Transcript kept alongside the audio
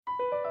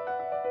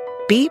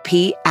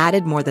BP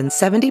added more than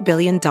 $70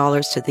 billion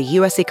to the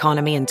U.S.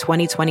 economy in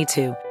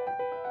 2022.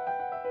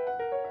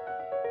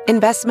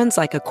 Investments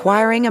like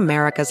acquiring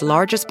America's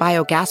largest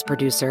biogas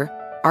producer,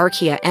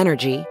 Archaea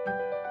Energy,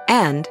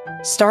 and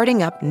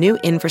starting up new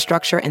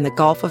infrastructure in the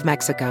Gulf of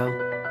Mexico.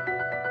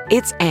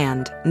 It's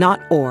and,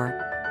 not or.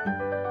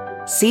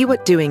 See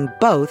what doing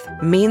both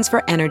means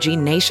for energy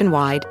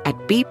nationwide at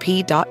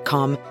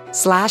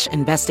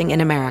bp.com/investing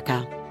in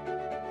America.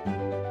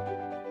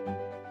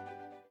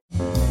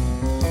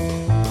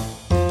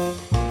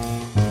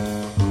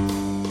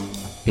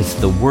 It's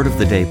the Word of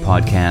the Day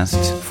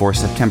podcast for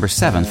September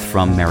 7th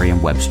from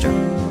Merriam-Webster.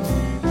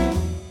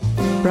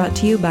 Brought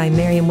to you by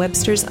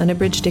Merriam-Webster's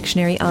Unabridged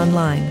Dictionary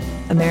Online,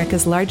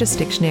 America's largest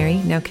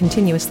dictionary, now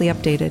continuously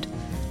updated.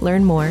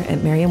 Learn more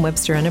at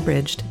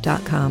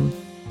merriam-websterunabridged.com.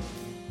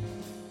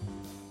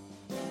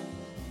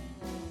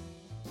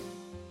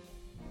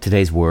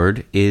 Today's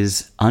word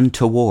is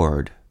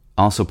untoward,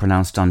 also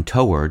pronounced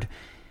untoward,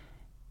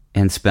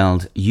 and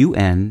spelled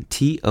untoward.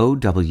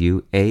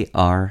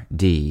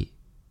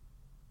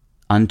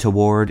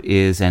 Untoward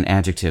is an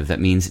adjective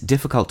that means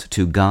difficult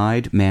to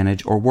guide,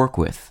 manage, or work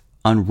with,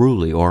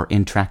 unruly or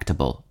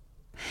intractable.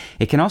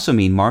 It can also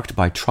mean marked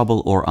by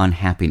trouble or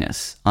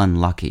unhappiness,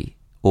 unlucky,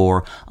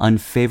 or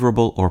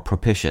unfavorable or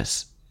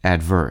propitious,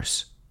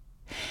 adverse.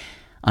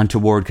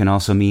 Untoward can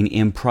also mean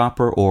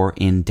improper or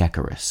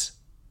indecorous.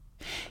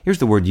 Here's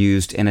the word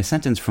used in a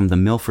sentence from the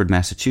Milford,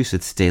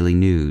 Massachusetts Daily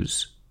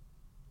News.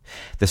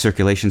 The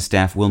circulation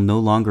staff will no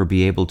longer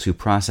be able to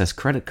process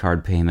credit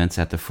card payments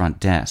at the front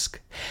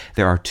desk.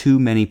 There are too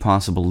many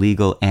possible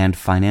legal and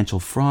financial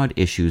fraud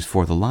issues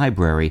for the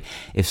library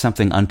if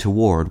something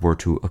untoward were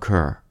to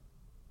occur.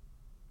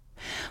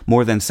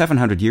 More than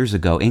 700 years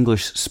ago,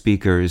 English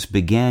speakers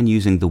began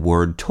using the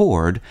word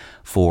toward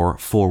for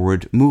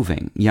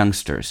forward-moving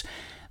youngsters,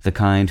 the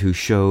kind who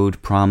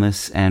showed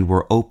promise and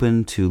were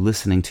open to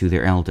listening to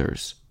their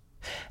elders.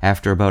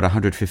 After about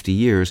 150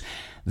 years,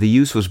 the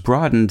use was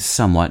broadened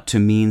somewhat to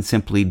mean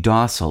simply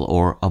docile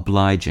or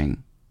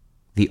obliging.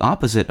 The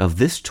opposite of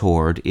this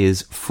toward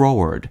is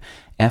froward,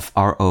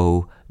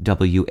 froward,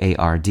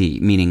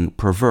 meaning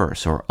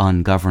perverse or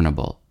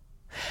ungovernable.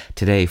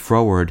 Today,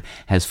 froward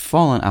has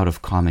fallen out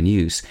of common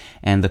use,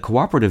 and the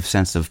cooperative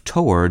sense of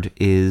toehold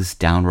is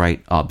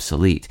downright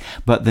obsolete.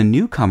 But the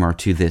newcomer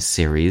to this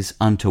series,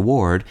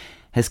 untoward,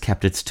 has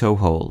kept its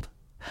toehold.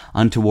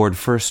 Untoward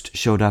first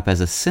showed up as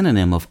a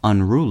synonym of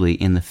unruly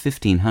in the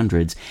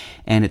 1500s,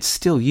 and it's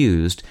still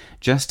used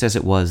just as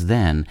it was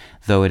then,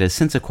 though it has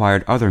since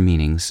acquired other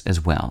meanings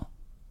as well.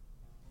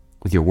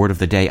 With your Word of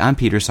the Day, I'm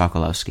Peter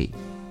Sokolowski.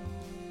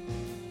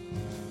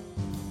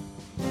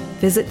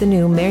 Visit the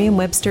new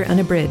Merriam-Webster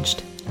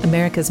Unabridged,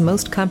 America's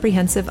most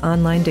comprehensive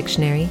online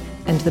dictionary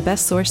and the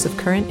best source of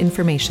current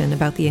information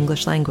about the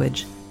English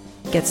language.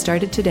 Get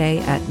started today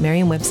at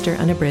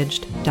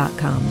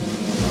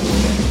merriam-websterunabridged.com.